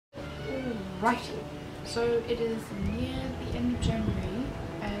Righty, so it is near the end of January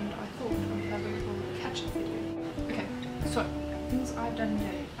and I thought I would have a little catch-up video. Okay, so things I've done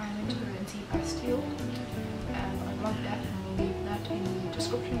today. I went to go and see Bastille and I love that, and I'll leave that in the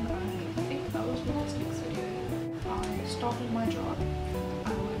description. I think that was for this week's video. I started my job.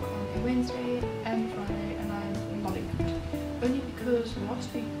 I work on a Wednesday and Friday and I'm loving it. Only because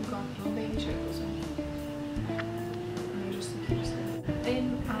last week we got little baby turtles in. And they're just the cutest thing.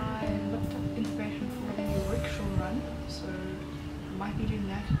 Then I looked up information for the rickshaw run, so I might be doing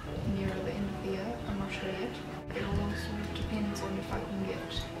that near the end of the year. I'm not sure yet. It all sort of depends on if I can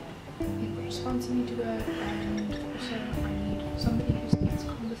get people to sponsor me to go, and also I need somebody who speaks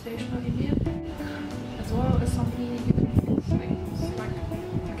conversational Indian, as well as somebody who can fix things like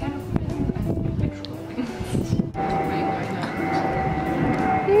mechanical things and electrical things.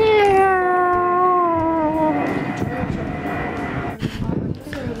 I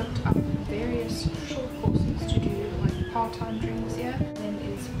also looked up various short courses to do, like part-time during this year. Then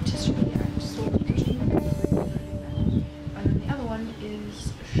is rotisserie. I saw rotisserie. And then the other one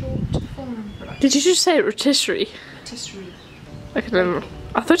is short film production. Did you just say rotisserie? Rotisserie. Okay, then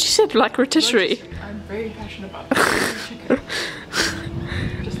I thought you said like rotisserie. I'm very passionate about chicken.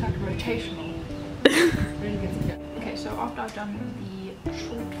 Just like rotational. Really gets me going. Okay, so after I've done the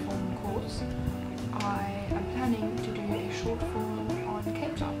short film course, I am planning to do a short film on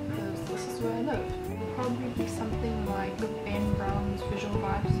Cape Town because this is where I live. It'll probably be something like Ben Brown's Visual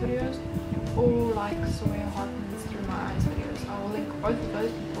Vibes videos or like Sawyer Hartman's Through My Eyes videos. I will link both of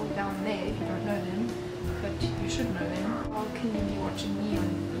those people down there if you don't know them, but you should know them. How can you be watching me on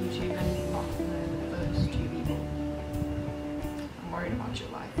YouTube and not know those two people? I'm worried about your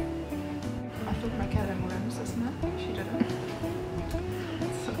life. I thought my cat had worms this month. She didn't.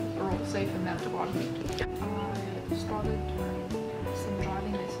 So we're all safe in that department. I started some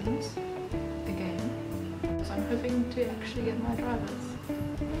driving lessons again, so I'm hoping to actually get my drivers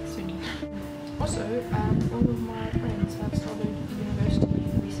soon. Also, all of my friends have started university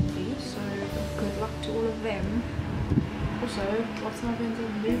recently, so good luck to all of them. Also, lots of my friends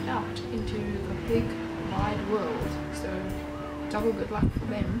have moved out into the big wide world, so double good luck for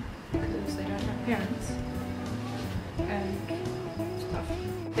them because they don't have parents and stuff.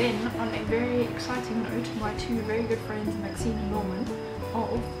 Then, on a very exciting note, my two very good friends, Maxine and Norman, are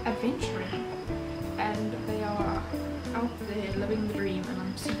off adventuring and they are out there living the dream and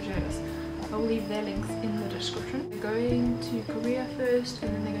I'm super jealous. I'll leave their links in the description. They're going to Korea first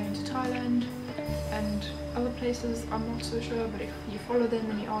and then they're going to Thailand and other places I'm not so sure, but if you follow them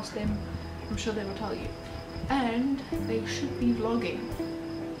and you ask them, I'm sure they will tell you. And they should be vlogging.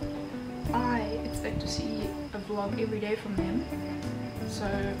 I expect to see a vlog every day from them, so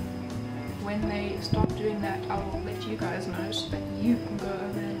when they start doing that I will let you guys know so that you can go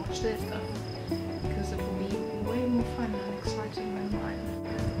over and watch their stuff, because it will be way more fun and exciting than mine.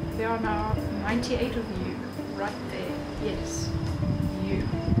 There are now 98 of you right there. Yes, you.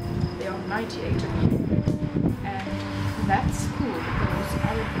 There are 98 of you. And that's cool because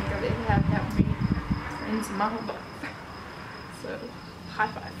I don't think I've ever had that many friends in my whole life. So, high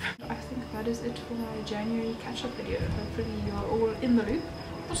five. I think that is it for my January catch-up video. Hopefully you're all in the loop.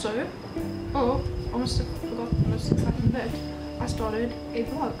 Also, almost forgot the most exciting bit. I started a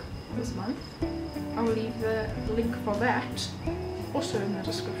vlog this month. I will leave the link for that also in the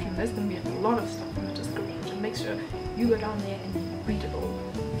description. There's going to be a lot of stuff in the description, so make sure you go down there and you read it all.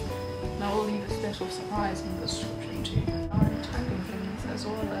 And I will leave a special surprise in the description too. I'm typing things as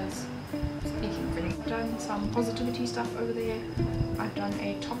well as speaking things. I've done some positivity stuff over there. I've done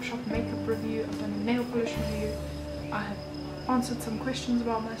a Topshop makeup review. I've done a nail polish review. I have answered some questions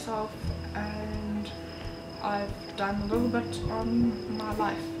about myself, and I've done a little bit on my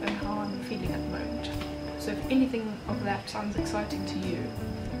life and how I'm feeling at the moment. So if anything of that sounds exciting to you,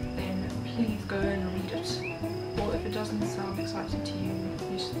 then please go and read it. Or if it doesn't sound exciting to you,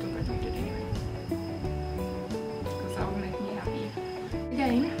 you should still go and read it anyway. Because that will make me happy.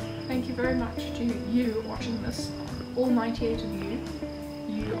 Again, thank you very much to you watching this. All 98 of you.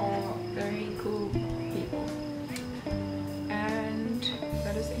 You are very cool people. And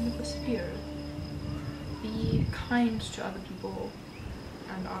that is the end of this video. Be kind to other people,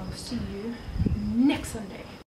 and I will see you next Sunday.